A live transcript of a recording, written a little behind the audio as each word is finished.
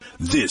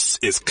This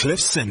is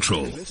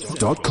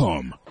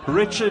CliffCentral.com.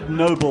 Richard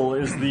Noble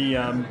is the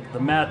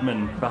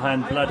madman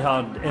behind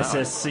Bloodhound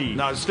SSC.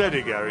 No,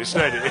 steady, Gary,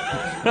 steady.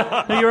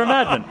 No, you're a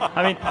madman.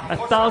 I mean,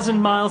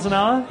 1,000 miles an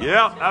hour?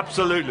 Yeah,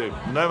 absolutely.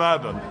 No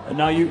madman.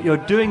 Now, you're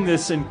doing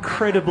this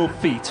incredible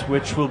feat,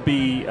 which will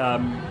be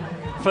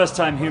first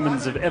time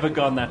humans have ever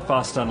gone that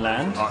fast on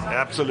land.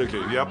 Absolutely,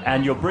 yep.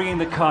 And you're bringing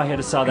the car here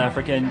to South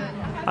Africa. And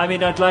I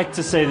mean, I'd like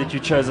to say that you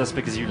chose us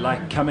because you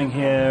like coming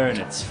here and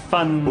it's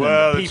fun.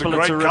 Well, and the it's a people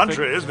great are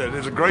country, isn't it?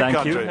 It's a great Thank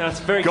country. you. That's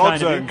very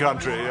God's kind of own you.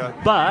 country, yeah.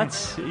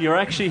 But you're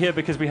actually here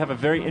because we have a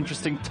very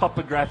interesting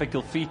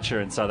topographical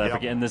feature in South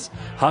Africa in this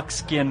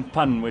Hakskeen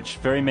Pan, which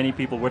very many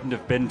people wouldn't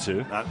have been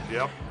to.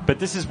 Yep. But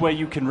this is where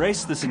you can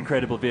race this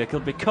incredible vehicle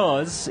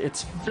because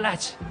it's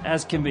flat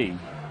as can be.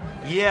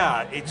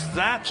 Yeah, it's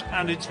that,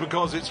 and it's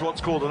because it's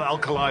what's called an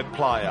alkali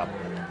plier.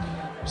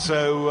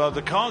 So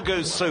the car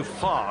goes so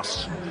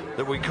fast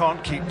that we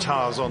can't keep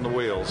tires on the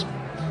wheels.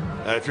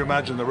 If you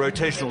imagine the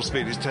rotational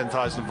speed is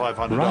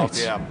 10,500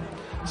 RPM.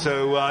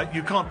 So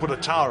you can't put a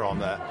tire on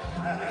there.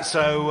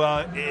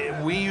 So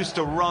we used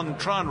to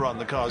try and run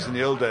the cars in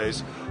the old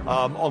days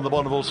on the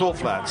Bonneville salt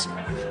flats.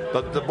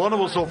 But the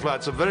Bonneville salt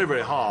flats are very,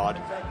 very hard.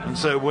 And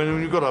so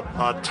when you've got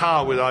a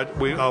tire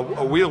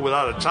a wheel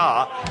without a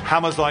tire,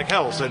 hammers like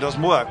hell, so it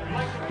doesn't work.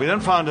 We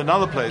then found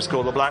another place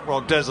called the Black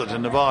Rock Desert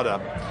in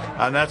Nevada.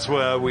 And that's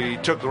where we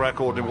took the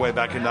record way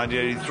back in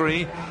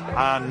 1983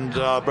 and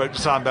broke the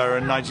sound barrier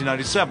in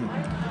 1997.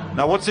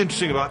 Now, what's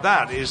interesting about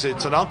that is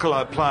it's an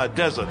alkali plier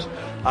desert,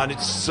 and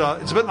it's a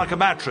bit like a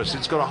mattress.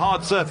 It's got a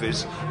hard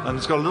surface, and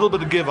it's got a little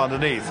bit of give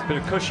underneath. A bit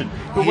of cushion.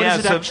 But what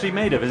is it actually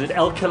made of? Is it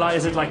alkali?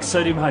 Is it like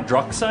sodium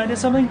hydroxide or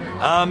something?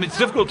 It's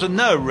difficult to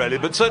know, really,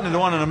 but certainly the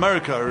one in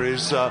America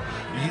is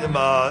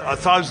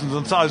thousands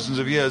and thousands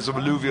of years of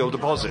alluvial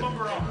deposit,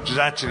 which is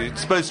actually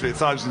it's supposed to be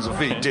thousands of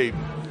feet deep.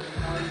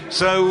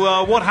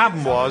 So what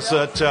happened was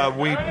that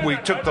we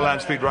took the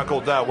land speed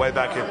record there way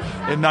back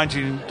in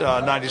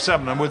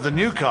 1997, and with the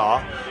new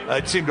car,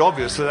 it seemed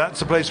obvious that that's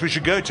the place we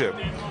should go to.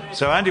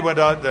 So Andy went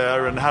out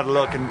there and had a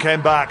look and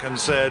came back and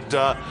said,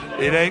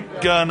 it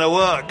ain't gonna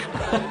work.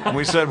 And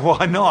we said,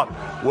 why not?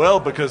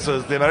 Well, because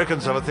the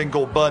Americans have a thing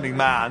called Burning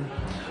Man.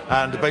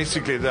 And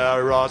basically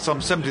there are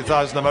some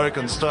 70,000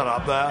 Americans turn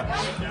up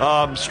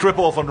there, strip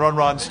off and run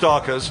around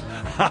Starkers,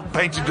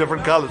 painting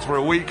different colours for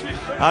a week,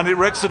 and it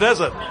wrecks the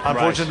desert.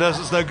 Unfortunately, the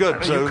desert's no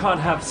good. So you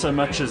can't have so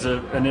much as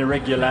an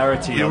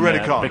irregularity you on really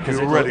there can't. because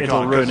you really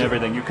it'll can't, ruin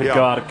everything. You could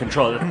go out of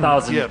control.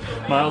 1,000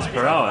 miles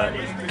per hour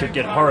could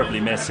get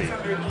horribly messy.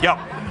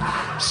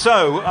 Yeah.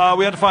 So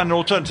we had to find an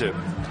alternative.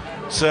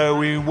 So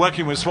we,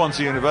 working with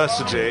Swansea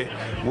University,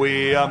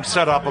 we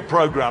set up a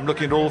program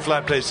looking at all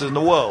flat places in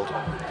the world.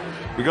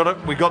 We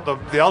got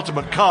the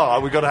ultimate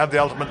car, we got to have the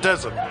ultimate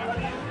desert.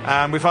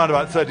 And we found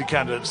about 30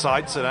 candidate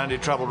sites, and Andy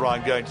travelled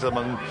around going to them,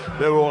 and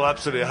they were all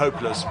absolutely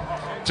hopeless.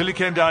 Till he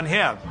came down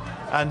here.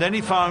 And then he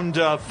found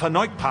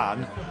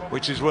Phenoikpan,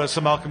 which is where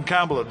Sir Malcolm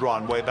Campbell had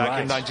run way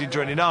back in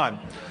 1929.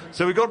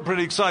 So we got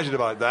pretty excited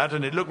about that,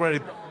 and it looked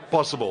really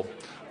possible.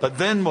 But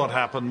then what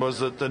happened was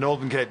that the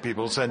Northern Cape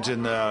people sent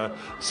in their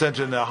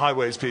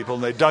highways people,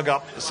 and they dug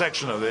up a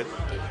section of it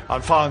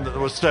and found that there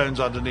were stones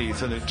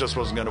underneath, and it just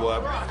wasn't going to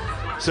work.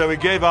 So we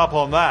gave up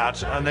on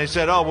that, and they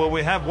said, oh, well,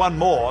 we have one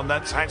more, and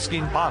that's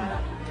Hakskeen Pan.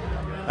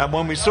 And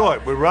when we saw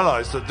it, we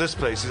realized that this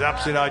place is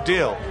absolutely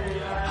ideal.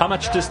 How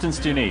much distance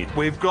do you need?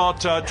 We've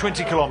got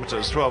 20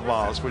 kilometres, 12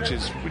 miles, which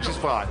is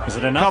fine. Is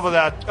it enough? Cover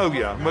that. Oh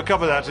yeah, we'll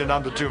cover that in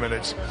under 2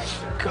 minutes.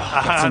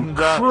 God, that's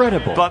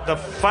incredible. But the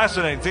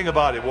fascinating thing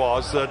about it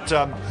was that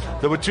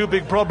there were two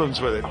big problems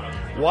with it.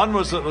 One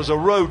was that there was a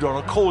road on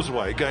a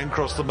causeway going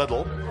across the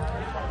middle,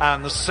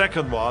 and the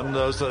second one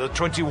was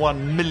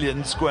 21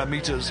 million square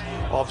metres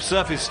of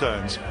surface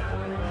stones.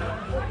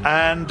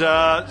 And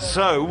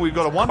so we've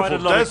got a wonderful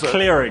desert. Quite a lot of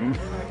clearing.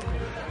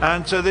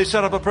 And so they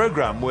set up a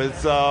program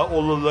with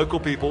all the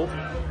local people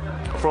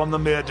from the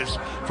Mere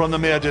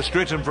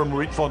district and from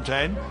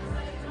Rietfontein,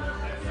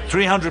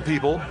 300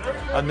 people,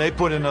 and they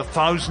put in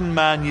 1,000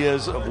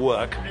 man-years of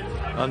work,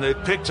 and they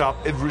picked up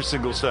every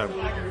single stone.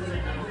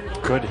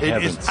 Good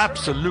heavens. It is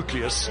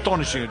absolutely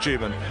astonishing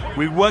achievement.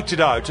 We worked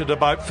it out at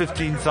about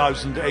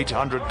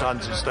 15,800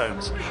 tons of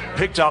stones,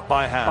 picked up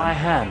by hand. By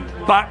hand.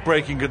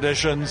 Back-breaking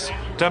conditions,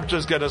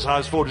 temperatures get as high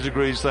as 40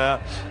 degrees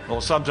there,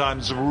 or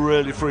sometimes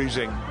really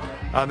freezing.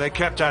 And they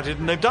kept at it,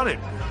 and they've done it.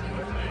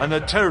 And they're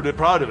terribly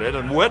proud of it,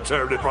 and we're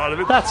terribly proud of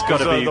it. That's got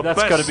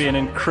to be an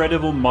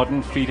incredible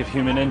modern feat of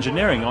human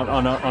engineering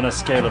on a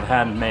scale of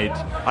handmade.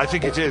 I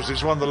think it is.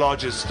 It's one of the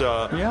largest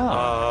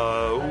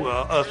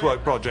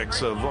earthwork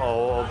projects of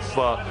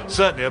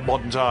certainly of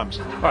modern times.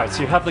 All right,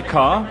 so you have the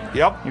car.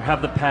 Yep. You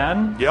have the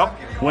pan. Yep.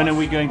 When are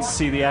we going to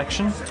see the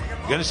action?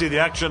 You're going to see the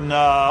action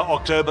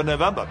October,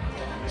 November.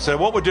 So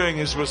what we're doing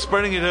is we're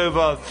spreading it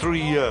over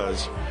 3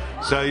 years.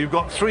 So you've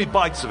got 3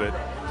 bites of it.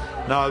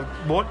 Now,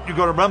 what you've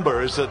got to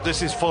remember is that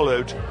this is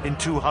followed in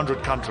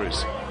 200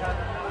 countries.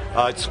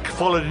 It's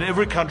followed in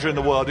every country in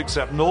the world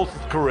except North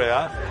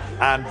Korea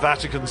and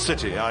Vatican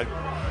City.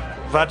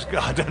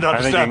 I don't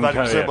understand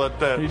Vatican,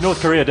 but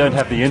North Korea don't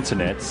have the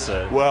internet.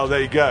 So. Well,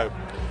 there you go.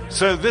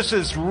 So this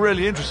is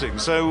really interesting.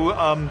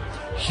 So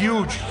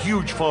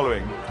huge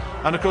following,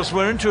 and of course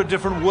we're into a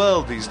different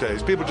world these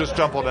days. People just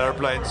jump on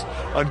airplanes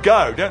and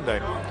go, don't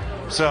they?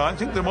 So I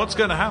think that what's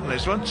going to happen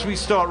is once we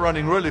start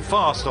running really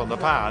fast on the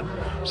pan,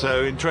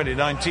 so in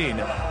 2019,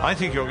 I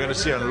think you're going to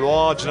see a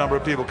large number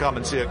of people come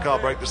and see a car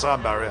break the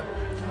sound barrier.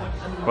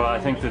 Well, I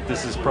think that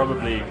this is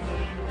probably,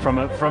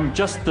 from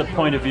just the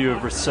point of view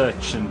of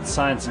research and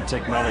science and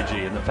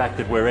technology and the fact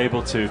that we're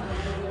able to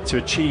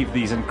achieve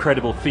these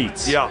incredible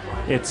feats. Yeah.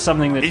 It's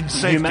something that in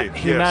safety,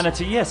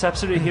 humanity, yes,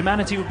 absolutely,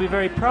 humanity would be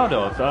very proud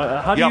of.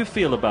 How do you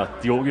feel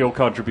about your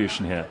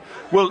contribution here?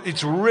 Well,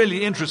 it's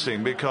really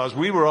interesting because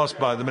we were asked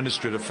by the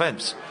Ministry of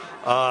Defence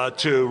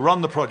to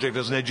run the project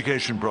as an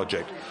education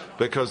project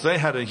because they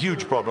had a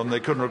huge problem. They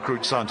couldn't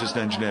recruit scientists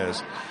and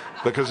engineers.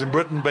 Because in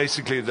Britain,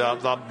 basically,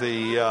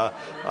 the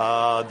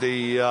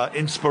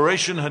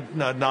inspiration had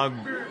now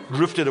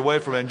drifted away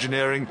from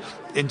engineering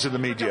into the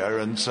media,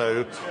 and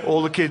so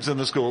all the kids in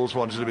the schools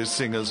wanted to be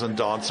singers and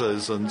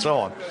dancers and so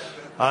on.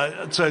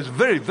 So it's a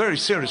very, very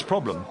serious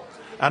problem.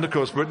 And, of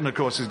course, Britain,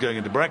 is going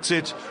into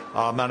Brexit.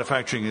 Our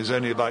manufacturing is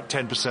only about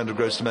 10% of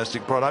gross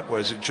domestic product,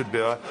 whereas it should be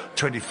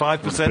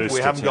 25%. We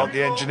haven't got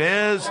the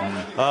engineers.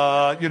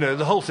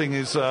 The whole thing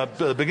is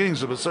the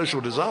beginnings of a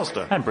social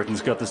disaster. And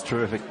Britain's got this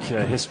terrific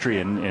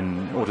history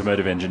in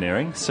automotive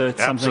engineering, so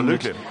it's something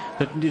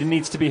that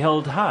needs to be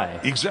held high.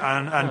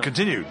 And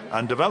continued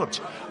and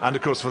developed. And,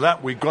 of course, for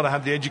that, we've got to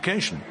have the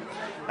education.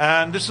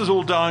 And this is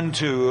all down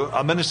to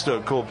a minister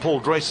called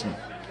Paul Drayson.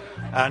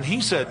 And he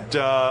said,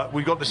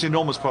 we've got this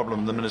enormous problem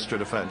in the Ministry of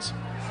Defence.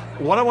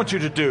 What I want you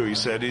to do, he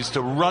said, is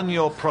to run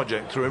your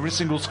project through every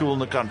single school in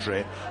the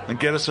country and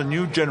get us a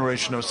new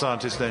generation of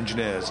scientists and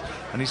engineers.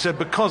 And he said,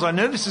 because I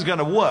know this is going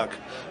to work,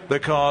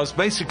 because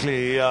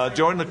basically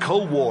during the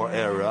Cold War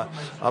era,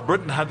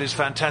 Britain had this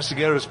fantastic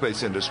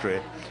aerospace industry.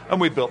 And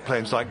we built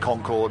planes like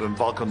Concorde and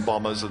Vulcan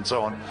bombers and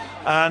so on.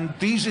 And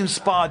these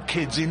inspired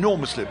kids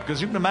enormously,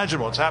 because you can imagine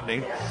what's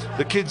happening.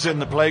 The kids in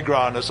the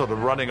playground are sort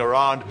of running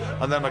around,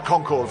 and then a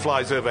Concorde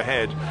flies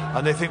overhead,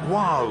 and they think,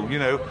 wow,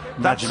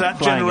 that's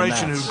that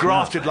generation who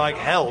grafted like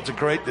hell to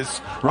create this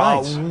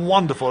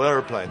wonderful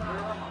aeroplane.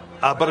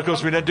 But of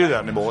course we don't do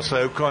that anymore,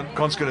 so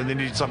consequently they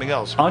need something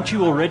else. Aren't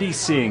you already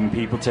seeing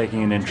people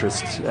taking an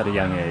interest at a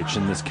young age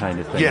in this kind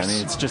of thing? Yes. I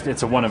mean,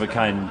 it's a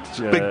one-of-a-kind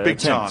big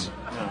time.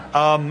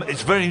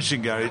 It's very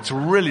interesting, Gary. It's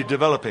really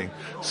developing.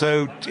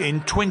 So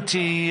in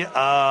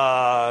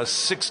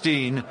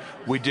 2016,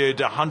 we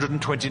did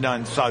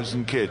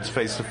 129,000 kids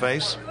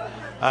face-to-face.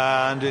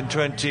 And in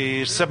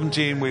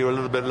 2017, we were a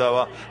little bit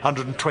lower,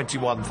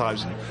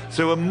 121,000.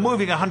 So we're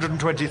moving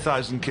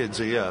 120,000 kids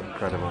a year.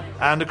 Incredible.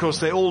 And, of course,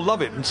 they all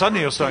love it. And suddenly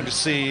you're starting to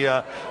see,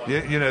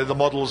 the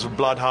models of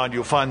Bloodhound.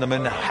 You'll find them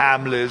in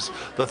Hamleys.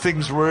 The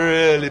thing's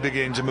really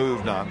beginning to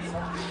move now.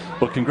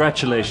 Well,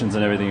 congratulations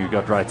on everything you've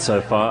got right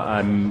so far.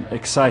 I'm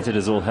excited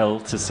as all hell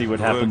to see what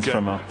happens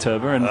from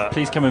October. And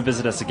please come and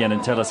visit us again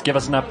and give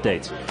us an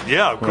update.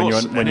 Yeah, of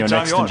course. When you're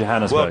next in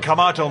Johannesburg. Well, come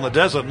out on the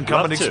desert and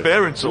come and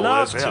experience all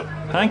this.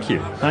 Yeah. Thank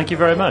you. Thank you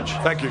very much.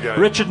 Thank you, Gary.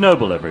 Richard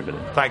Noble, everybody.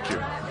 Thank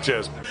you.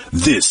 Cheers.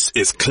 This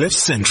is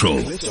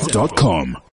CliffCentral.com.